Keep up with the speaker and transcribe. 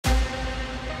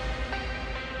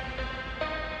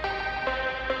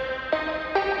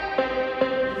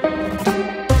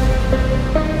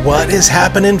What is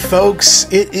happening,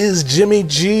 folks? It is Jimmy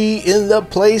G in the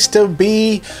place to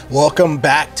be. Welcome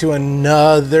back to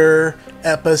another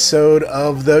episode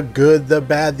of The Good, the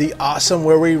Bad, the Awesome,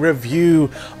 where we review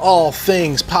all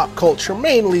things pop culture,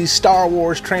 mainly Star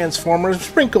Wars, Transformers,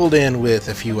 sprinkled in with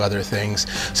a few other things.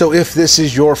 So if this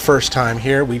is your first time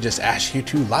here, we just ask you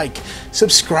to like,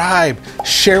 subscribe,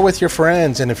 share with your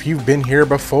friends, and if you've been here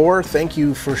before, thank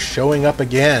you for showing up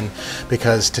again,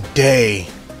 because today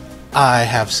I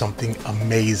have something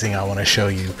amazing I want to show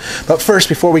you. But first,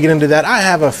 before we get into that, I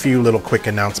have a few little quick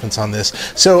announcements on this.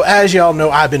 So as y'all know,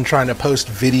 I've been trying to post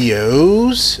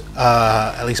videos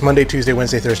at least Monday, Tuesday,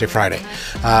 Wednesday, Thursday, Friday,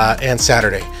 and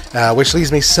Saturday, which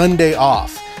leaves me Sunday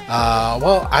off.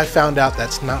 Well, I found out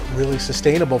that's not really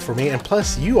sustainable for me, and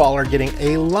plus you all are getting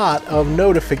a lot of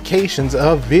notifications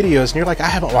of videos and you're like, I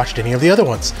haven't watched any of the other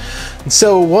ones. And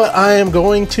so what I am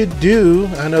going to do,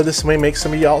 I know this may make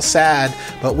some of y'all sad,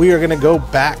 but we are going to go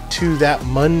back to that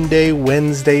Monday,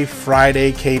 Wednesday,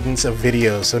 Friday cadence of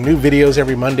videos. So new videos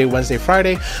every Monday, Wednesday,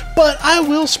 Friday, but I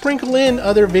will sprinkle in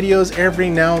other videos every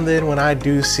now and then when I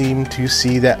do seem to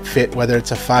see that fit, whether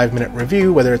it's a 5-minute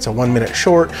review, whether it's a 1-minute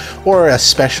short, or a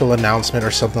special announcement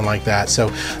or something like that.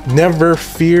 So never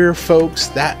fear, folks,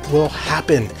 that will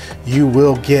happen. You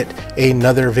will get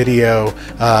another video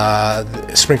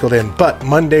sprinkled in. But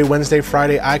Monday, Wednesday,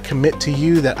 Friday, I commit to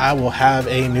you that I will have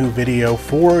a new video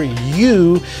for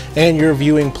you and your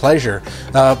viewing pleasure.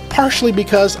 Partially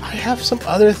because I have some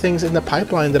other things in the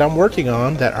pipeline that I'm working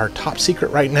on that are top secret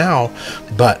right now,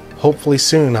 but hopefully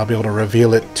soon I'll be able to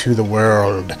reveal it to the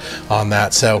world on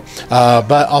that. So,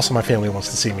 but also my family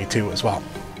wants to see me too as well.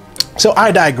 So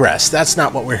I digress. That's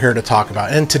not what we're here to talk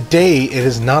about. And today it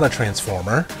is not a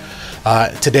Transformer.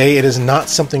 Today it is not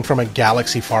something from a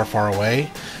galaxy far, far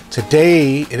away.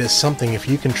 Today it is something, if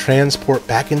you can transport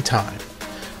back in time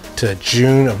to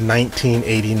June of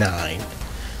 1989.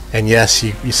 And yes,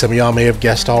 some of y'all may have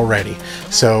guessed already.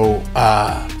 So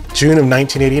June of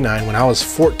 1989, when I was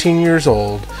 14 years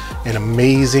old, an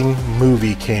amazing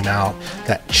movie came out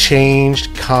that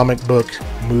changed comic book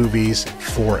movies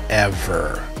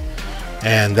forever.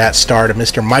 And that starred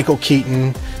Mr. Michael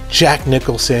Keaton, Jack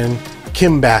Nicholson,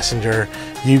 Kim Basinger.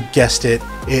 You guessed it,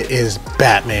 it is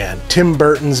Batman. Tim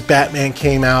Burton's Batman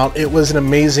came out. It was an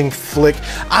amazing flick.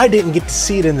 I didn't get to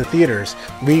see it in the theaters.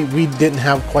 We didn't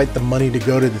have quite the money to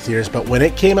go to the theaters, but when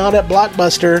it came out at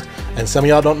Blockbuster, and some of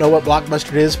y'all don't know what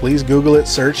Blockbuster is, please Google it,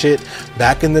 search it.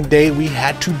 Back in the day, we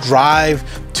had to drive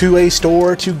to a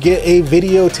store to get a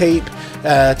videotape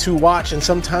to watch, and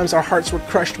sometimes our hearts were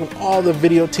crushed when all the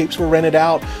videotapes were rented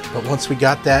out. But once we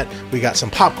got that, we got some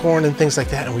popcorn and things like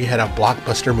that, and we had a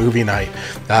Blockbuster movie night.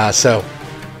 So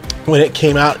when it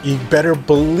came out, you better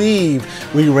believe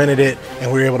we rented it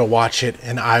and we were able to watch it,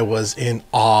 and I was in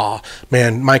awe.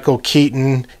 Man, Michael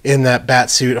Keaton in that bat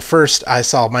suit. At first, I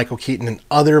saw Michael Keaton in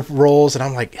other roles, and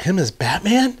I'm like, him as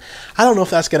Batman? I don't know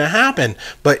if that's going to happen.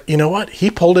 But you know what?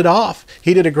 He pulled it off.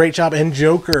 He did a great job. And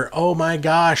Joker, oh my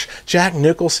gosh. Jack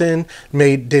Nicholson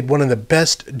did one of the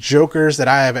best Jokers that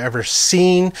I have ever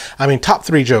seen. I mean, top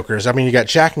 3 Jokers. I mean, you got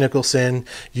Jack Nicholson,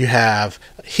 you have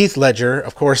Heath Ledger.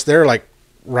 Of course, they're like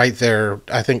right there,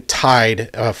 I think,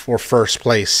 tied for first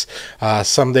place.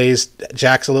 Some days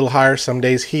Jack's a little higher, some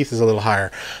days Heath is a little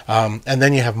higher. And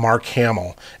then you have Mark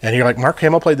Hamill. And you're like, Mark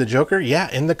Hamill played the Joker? Yeah,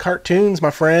 in the cartoons,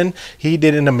 my friend. He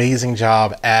did an amazing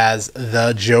job as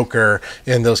the Joker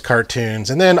in those cartoons.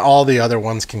 And then all the other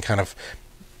ones can kind of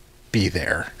be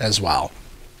there as well.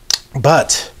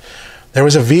 But there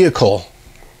was a vehicle,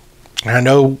 and I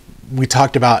know we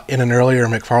talked about in an earlier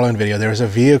McFarlane video, there was a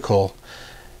vehicle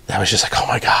that was just like, oh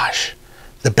my gosh,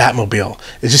 the Batmobile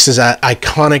is just as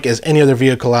iconic as any other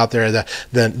vehicle out there.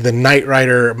 The Knight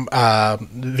Rider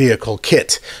vehicle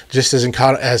kit, just as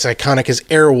iconic as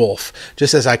Airwolf,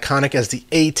 just as iconic as the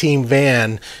A-Team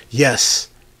van. Yes,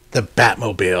 the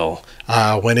Batmobile.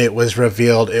 When it was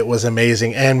revealed, it was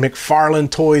amazing. And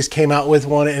McFarlane Toys came out with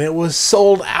one, and it was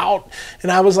sold out.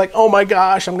 And I was like, oh my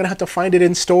gosh, I'm gonna have to find it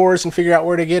in stores and figure out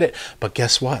where to get it. But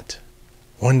guess what?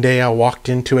 One day I walked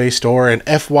into a store, and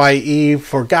FYE,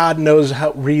 for God knows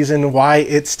reason why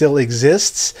it still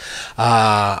exists.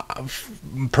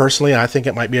 Personally, I think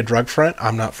it might be a drug front.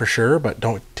 I'm not for sure, but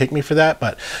don't take me for that.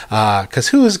 But because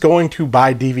who is going to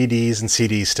buy DVDs and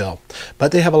CDs still?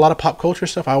 But they have a lot of pop culture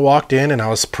stuff. I walked in and I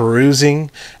was perusing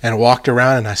and walked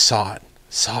around, and I saw it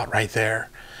right there.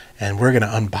 And we're going to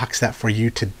unbox that for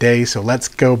you today. So let's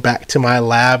go back to my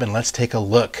lab and let's take a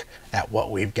look at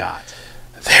what we've got.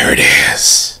 There it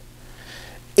is,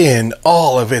 in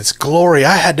all of its glory.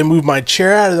 I had to move my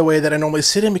chair out of the way that I normally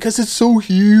sit in because it's so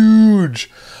huge.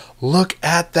 Look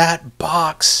at that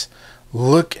box.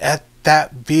 Look at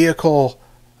that vehicle.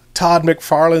 Todd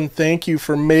McFarlane, thank you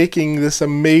for making this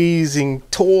amazing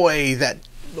toy that,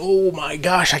 oh my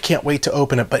gosh, I can't wait to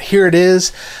open it. But here it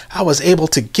is. I was able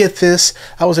to get this.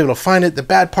 I was able to find it. The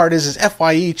bad part is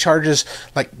FYE charges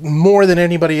like more than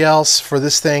anybody else for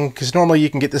this thing, because normally you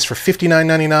can get this for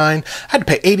 $59.99. I had to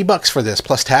pay 80 bucks for this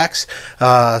plus tax.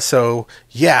 So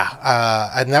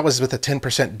yeah, and that was with a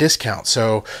 10% discount.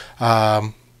 So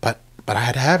but I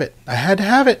had to have it. I had to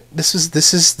have it. This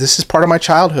is part of my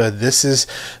childhood. This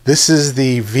is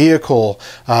the vehicle,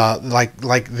 like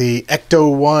the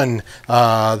Ecto 1,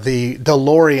 the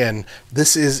DeLorean.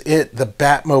 This is it, the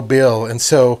Batmobile. And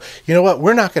so, you know what?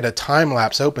 We're not going to time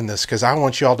lapse open this, because I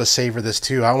want you all to savor this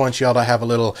too. I want you all to have a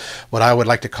little, what I would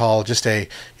like to call just a,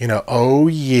 you know, oh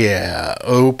yeah,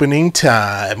 opening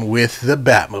time with the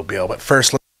Batmobile. But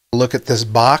first, let's look at this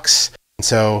box.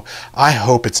 So I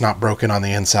hope it's not broken on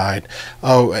the inside.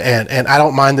 Oh, and I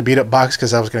don't mind the beat up box,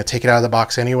 because I was going to take it out of the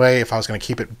box anyway. If I was going to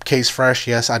keep it case fresh,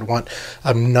 yes, I'd want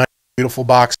a nice, beautiful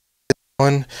box. This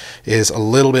one is a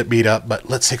little bit beat up,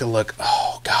 but let's take a look.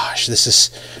 Oh gosh,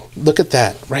 look at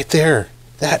that right there.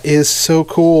 That is so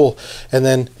cool. And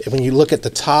then when you look at the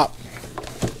top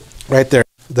right there,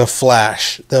 the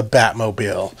Flash, the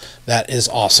Batmobile, that is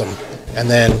awesome. And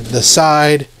then the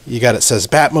side, you got, it says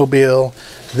Batmobile.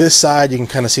 This side, you can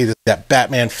kind of see that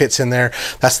Batman fits in there.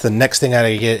 That's the next thing I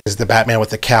gotta get, is the Batman with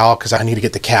the cowl, because I need to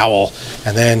get the cowl.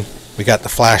 And then we got the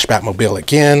Flash Batmobile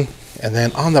again. And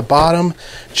then on the bottom,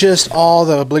 just all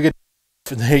the obligatory.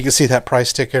 And there you can see that price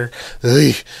sticker.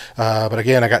 But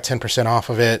again, I got 10% off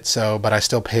of it. So, but I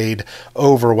still paid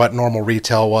over what normal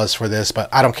retail was for this. But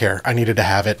I don't care. I needed to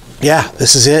have it. Yeah,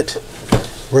 this is it.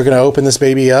 We're gonna open this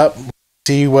baby up,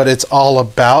 see what it's all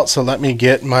about. So let me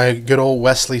get my good old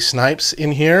Wesley Snipes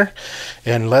in here,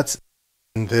 and let's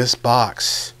in this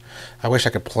box. I wish I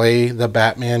could play the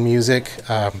Batman music.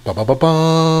 Yeah,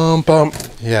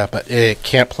 but it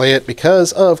can't play it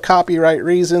because of copyright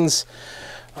reasons.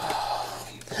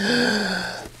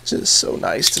 Just so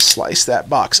nice to slice that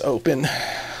box open.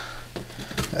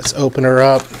 Let's open her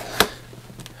up.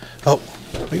 Oh,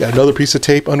 we got another piece of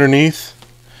tape underneath.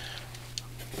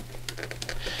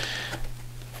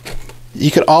 You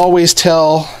could always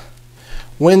tell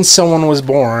when someone was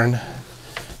born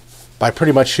by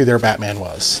pretty much who their Batman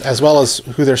was, as well as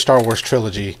who their Star Wars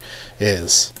trilogy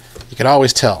is. You can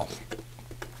always tell.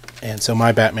 And so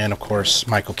my Batman, of course,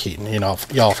 Michael Keaton. You know,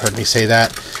 y'all have heard me say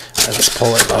that. Let's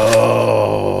pull it.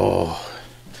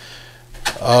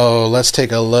 Oh, let's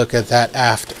take a look at that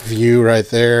aft view right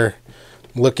there.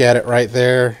 Look at it right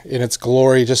there in its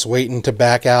glory, just waiting to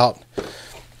back out.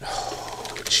 Oh,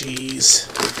 jeez.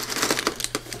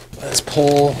 Let's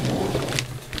pull.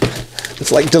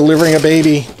 It's like delivering a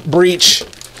baby. Breach.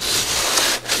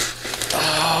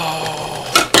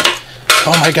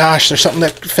 Oh my gosh, there's something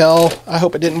that fell. I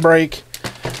hope it didn't break.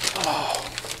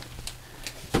 Oh.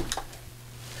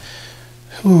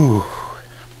 Whew.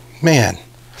 Man.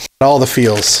 All the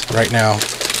feels right now.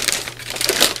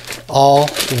 All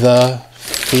the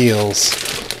feels.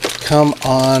 Come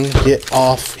on, get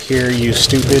off here, you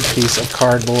stupid piece of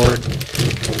cardboard.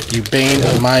 You bane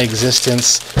of my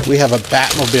existence. We have a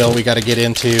Batmobile we got to get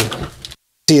into.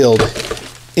 Sealed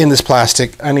in this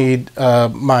plastic. I need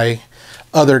my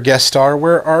other guest star.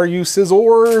 Where are you,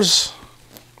 scissors?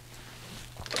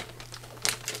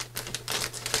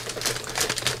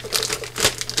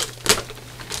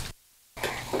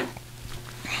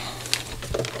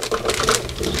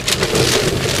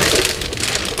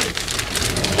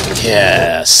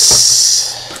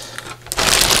 Yes.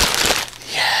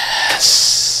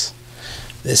 Yes.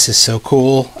 This is so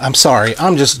cool. I'm sorry.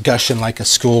 I'm just gushing like a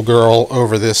schoolgirl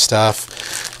over this stuff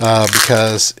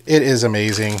because it is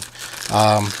amazing.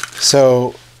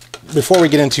 So before we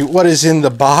get into what is in the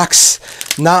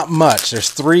box, not much. There's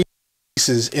 3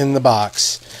 pieces in the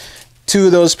box. 2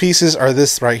 of those pieces are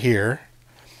this right here.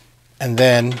 And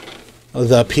then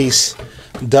the piece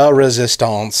de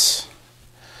resistance,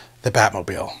 the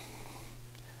Batmobile.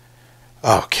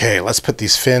 Okay, let's put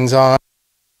these fins on.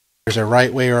 There's a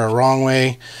right way or a wrong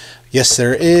way. Yes,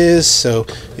 there is. So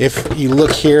if you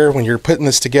look here, when you're putting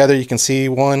this together, you can see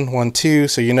 1, 1, 2,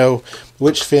 so you know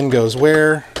which fin goes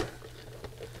where.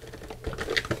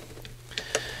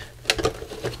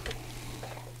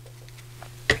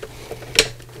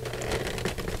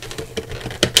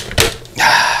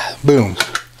 Boom.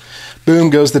 Boom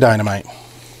goes the dynamite.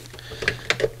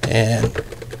 And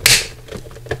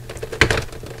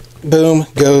boom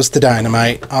goes the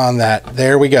dynamite on that.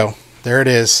 There we go. There it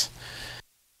is.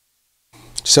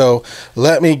 So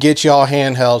let me get y'all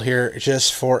handheld here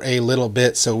just for a little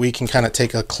bit so we can kind of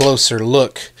take a closer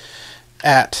look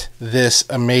at this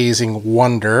amazing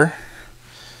wonder.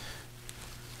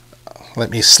 Let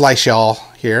me slice y'all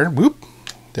here. Whoop.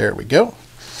 There we go.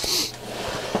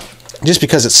 Just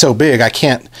because it's so big, I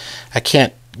can't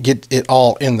get it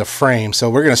all in the frame. So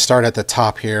we're going to start at the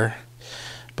top here.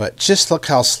 But just look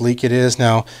how sleek it is.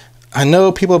 Now, I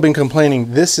know people have been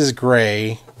complaining this is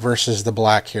gray versus the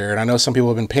black here, and I know some people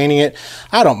have been painting it.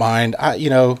 I don't mind. You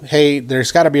know, hey,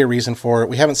 there's got to be a reason for it.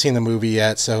 We haven't seen the movie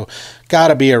yet, so got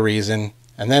to be a reason.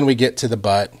 And then we get to the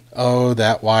butt. Oh,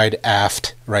 that wide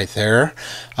aft right there.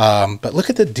 But look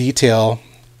at the detail.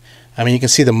 I mean, you can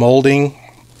see the molding.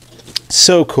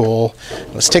 So cool.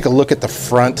 Let's take a look at the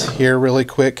front here really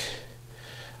quick.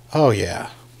 Oh yeah,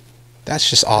 that's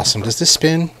just awesome. Does this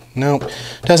spin? Nope,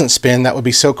 it doesn't spin. That would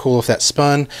be so cool if that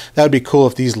spun. That would be cool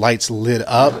if these lights lit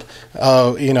up.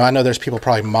 You know, I know there's people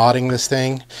probably modding this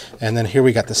thing. And then here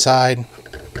we got the side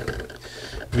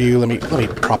view. Let me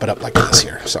prop it up like this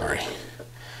here. Sorry.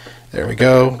 There we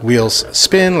go. Wheels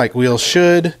spin like wheels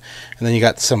should. And then you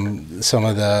got some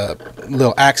of the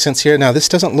little accents here. Now this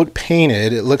doesn't look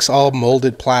painted. It looks all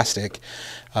molded plastic.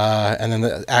 And then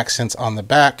the accents on the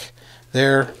back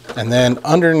there. And then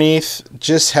underneath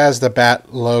just has the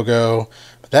Bat logo.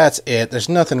 But that's it. There's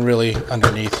nothing really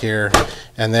underneath here.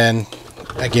 And then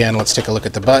again, let's take a look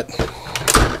at the butt.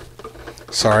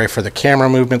 Sorry for the camera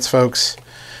movements, folks.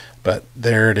 But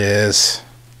there it is.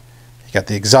 You got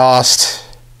the exhaust.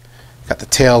 Got the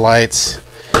tail lights.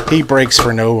 Heat brakes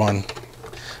for no one.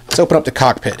 Let's open up the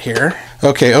cockpit here.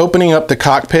 Okay, opening up the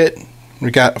cockpit,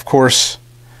 we got, of course,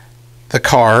 the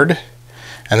card.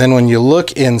 And then when you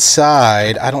look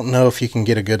inside, I don't know if you can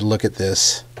get a good look at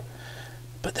this,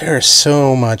 but there is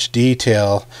so much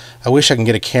detail. I wish I can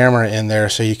get a camera in there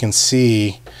so you can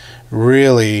see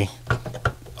really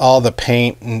all the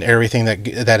paint and everything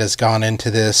that has gone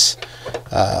into this.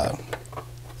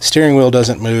 Steering wheel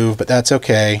doesn't move, but that's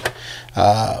okay.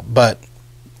 But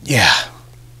yeah,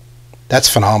 that's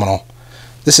phenomenal.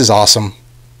 This is awesome.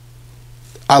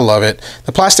 I love it.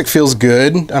 The plastic feels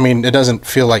good. I mean, it doesn't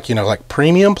feel like, you know, like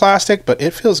premium plastic, but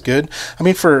it feels good. I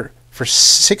mean, for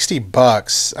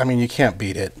 $60, I mean, you can't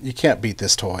beat it. You can't beat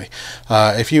this toy.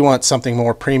 If you want something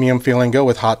more premium feeling, go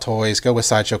with Hot Toys, go with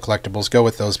Sideshow Collectibles, go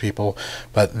with those people.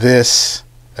 But this,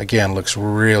 again, looks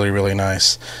really, really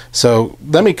nice. So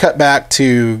let me cut back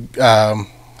to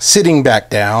sitting back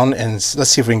down, and let's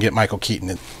see if we can get Michael Keaton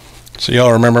in. So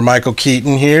y'all remember Michael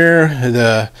Keaton here,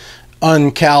 the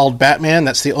uncowled Batman.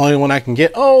 That's the only one I can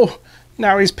get. Oh,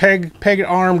 now he's peg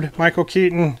armed, Michael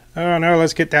Keaton. Oh no,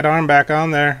 let's get that arm back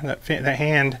on there, that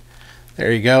hand.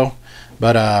 There you go.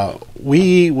 But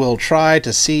we will try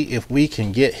to see if we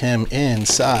can get him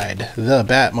inside the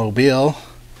Batmobile.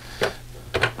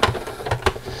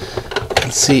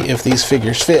 Let's see if these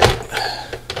figures fit.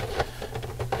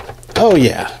 Oh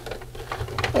yeah.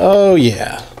 Oh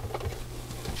yeah.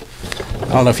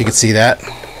 I don't know if you can see that.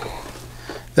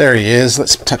 There he is.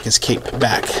 Let's tuck his cape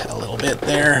back a little bit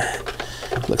there.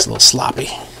 Looks a little sloppy.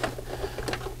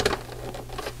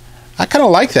 I kind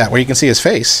of like that where you can see his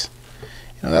face. You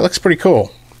know, that looks pretty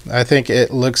cool. I think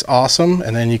it looks awesome.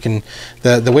 And then you can,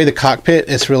 the way the cockpit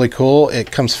is really cool.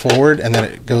 It comes forward and then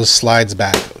it slides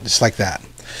back just like that.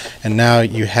 And now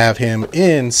you have him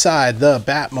inside the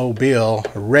Batmobile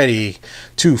ready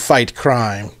to fight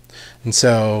crime. And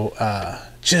so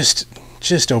just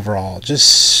overall, just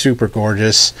super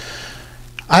gorgeous.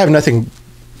 I have nothing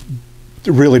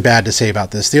really bad to say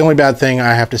about this. The only bad thing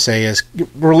I have to say is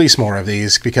release more of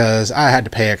these because I had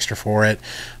to pay extra for it.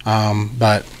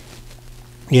 But,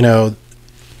 you know,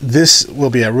 this will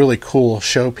be a really cool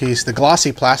showpiece. The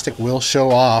glossy plastic will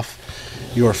show off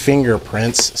your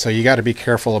fingerprints, so you got to be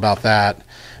careful about that.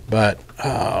 But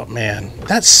oh man,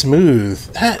 that's smooth.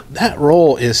 That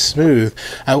roll is smooth.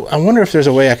 I wonder if there's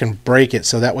a way I can break it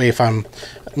so that way if I'm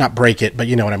not break it, but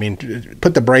you know what I mean,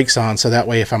 put the brakes on so that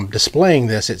way if I'm displaying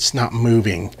this, it's not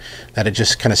moving, that it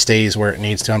just kind of stays where it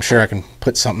needs to. I'm sure I can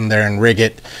put something there and rig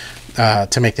it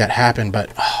to make that happen.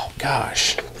 But oh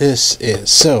gosh, this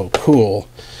is so cool.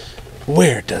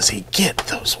 Where does he get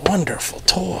those wonderful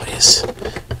toys?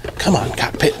 Come on,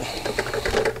 cockpit.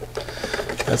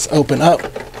 Let's open up.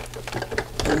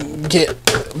 Get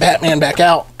Batman back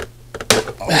out.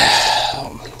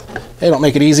 They don't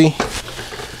make it easy.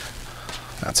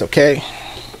 That's okay.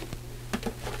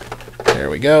 There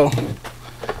we go.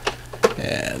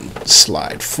 And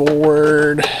slide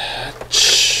forward.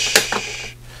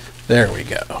 There we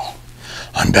go.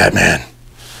 I'm Batman.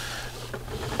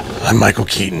 I'm Michael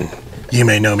Keaton. You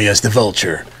may know me as the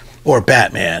Vulture, or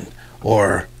Batman,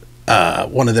 or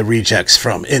one of the rejects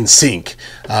from NSYNC.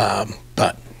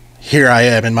 But here I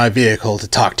am in my vehicle to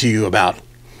talk to you about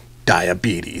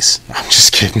diabetes. I'm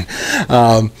just kidding.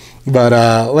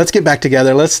 But let's get back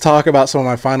together. Let's talk about some of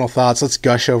my final thoughts. Let's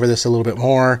gush over this a little bit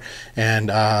more and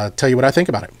tell you what I think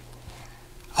about it.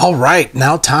 All right,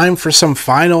 now time for some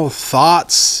final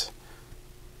thoughts.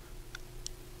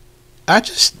 I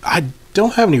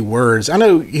don't have any words. I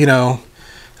know, you know,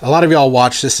 a lot of y'all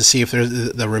watch this to see if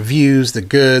there's the reviews, the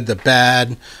good, the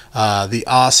bad, the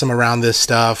awesome around this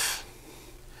stuff.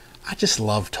 I just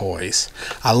love toys.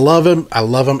 I love them,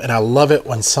 and I love it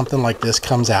when something like this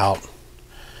comes out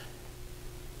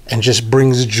and just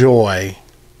brings joy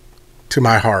to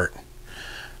my heart.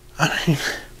 I mean,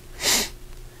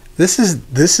 this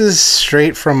is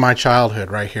straight from my childhood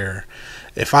right here.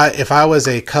 If I was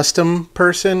a custom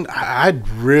person, I'd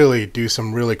really do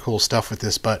some really cool stuff with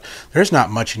this, but there's not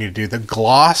much you need to do. The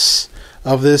gloss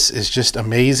of this is just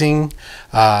amazing.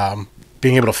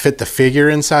 Being able to fit the figure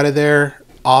inside of there,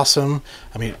 awesome.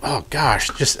 I mean, oh gosh,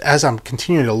 just as I'm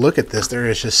continuing to look at this, there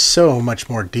is just so much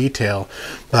more detail.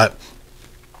 But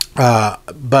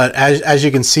as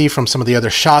you can see from some of the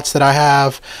other shots that I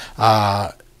have,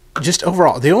 just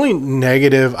overall, the only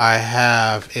negative I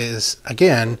have is,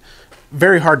 again,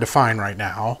 very hard to find right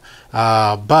now.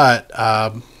 But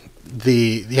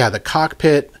the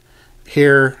cockpit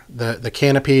here, the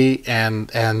canopy and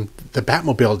the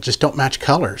Batmobile just don't match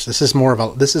colors. This is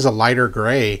a lighter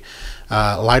gray,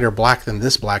 lighter black than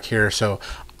this black here. So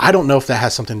I don't know if that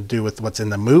has something to do with what's in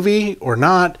the movie or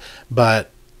not,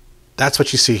 but that's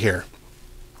what you see here.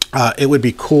 It would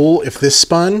be cool if this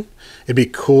spun. It'd be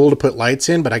cool to put lights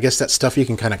in, but I guess that's stuff you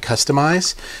can kind of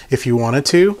customize if you wanted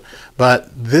to. But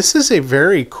this is a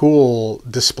very cool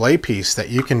display piece that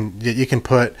you can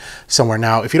put somewhere.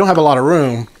 Now, if you don't have a lot of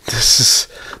room, this is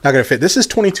not going to fit. This is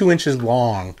 22 inches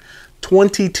long.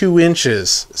 22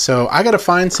 inches. So I got to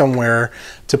find somewhere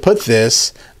to put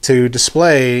this to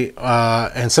display,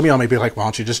 and some of y'all may be like, why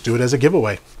don't you just do it as a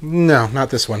giveaway? No, not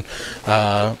this one.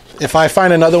 If I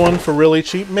find another one for really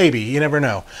cheap, maybe. You never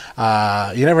know.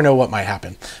 You never know what might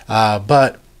happen.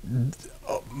 But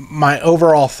my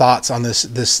overall thoughts on this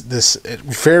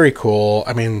very cool.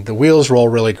 I mean, the wheels roll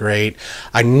really great.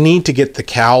 I need to get the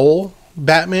cowl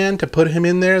Batman to put him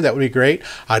in there. That would be great.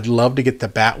 I'd love to get the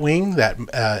Batwing. That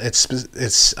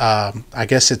I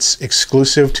guess it's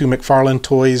exclusive to McFarlane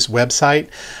Toys website.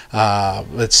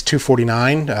 It's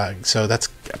 $249, so that's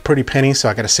a pretty penny. So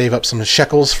I got to save up some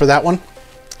shekels for that one.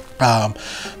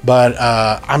 But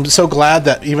I'm so glad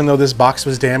that even though this box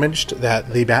was damaged,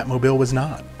 that the Batmobile was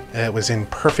not. It was in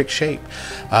perfect shape.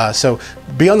 So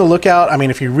be on the lookout. I mean,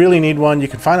 if you really need one, you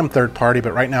can find them third party,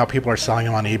 but right now people are selling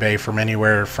them on eBay from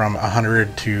anywhere from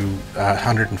 $100 to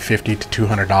 $150 to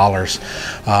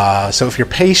 $200. So if you're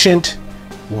patient,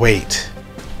 wait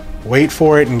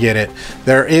for it and get it.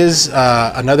 There is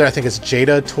another, I think it's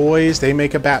Jada Toys. They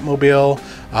make a Batmobile.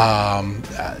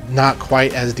 Not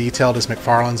quite as detailed as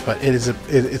McFarlane's, but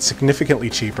it's significantly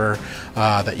cheaper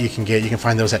that you can get. You can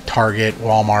find those at Target,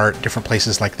 Walmart, different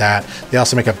places like that. They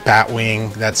also make a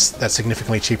Batwing that's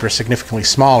significantly cheaper, significantly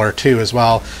smaller too as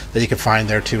well, that you can find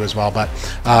there too as well. But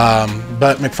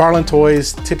McFarlane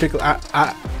Toys, typically,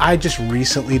 I just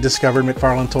recently discovered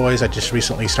McFarlane Toys. I just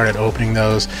recently started opening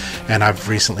those, and I've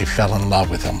recently fell in love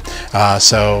with them.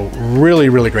 So really,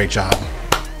 really great job.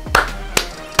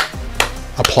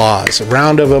 Applause. A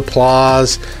round of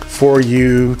applause for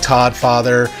you, Todd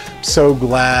Father. So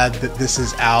glad that this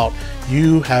is out.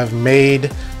 You have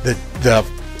made the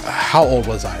how old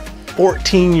was I?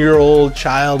 14-year-old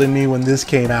child in me when this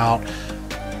came out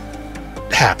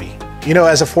happy. You know,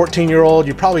 as a 14-year-old,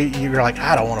 you're like,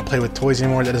 I don't want to play with toys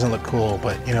anymore. That doesn't look cool.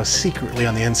 But you know, secretly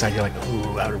on the inside, you're like,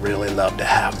 ooh, I would really love to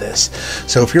have this.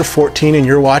 So if you're 14 and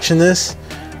you're watching this,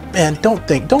 man, don't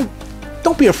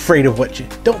be afraid of what you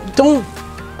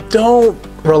don't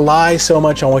rely so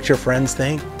much on what your friends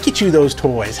think. Get you those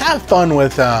toys. Have fun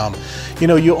with them. You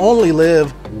know, you only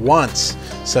live once,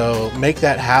 so make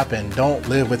that happen. Don't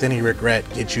live with any regret.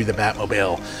 Get you the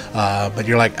Batmobile. But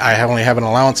you're like, I only have an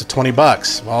allowance of 20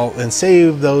 bucks. Well, then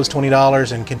save those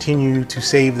 $20 and continue to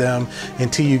save them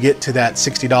until you get to that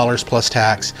 $60 plus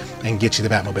tax and get you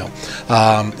the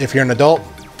Batmobile. If you're an adult,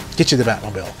 get you the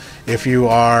Batmobile. If you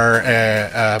are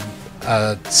a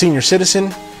senior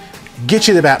citizen, get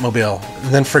you the Batmobile,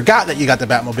 and then forgot that you got the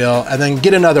Batmobile, and then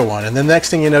get another one, and then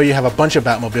next thing you know, you have a bunch of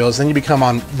Batmobiles. Then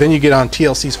you get on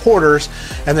TLC's Hoarders,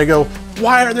 and they go,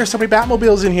 why are there so many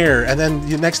Batmobiles in here? And then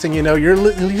the next thing you know,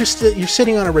 you're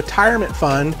sitting on a retirement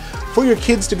fund for your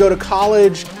kids to go to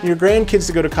college, your grandkids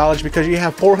to go to college, because you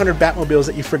have 400 Batmobiles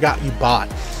that you forgot you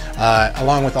bought.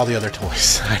 along with all the other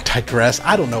toys. I digress.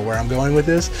 I don't know where I'm going with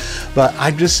this, but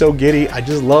I'm just so giddy. I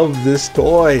just love this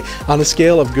toy. On a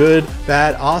scale of good,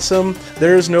 bad, awesome,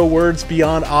 there's no words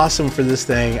beyond awesome for this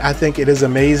thing. I think it is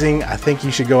amazing. I think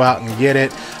you should go out and get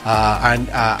it.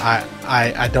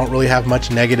 I don't really have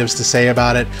much negatives to say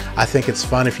about it. I think it's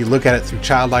fun. If you look at it through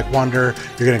childlike wonder,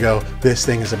 you're gonna go, this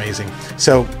thing is amazing.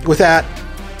 So with that,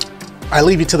 I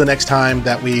leave you till the next time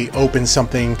that we open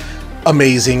something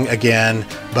amazing again.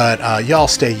 But y'all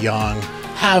stay young,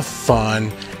 have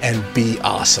fun, and be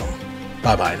awesome.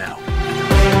 Bye-bye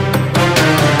now.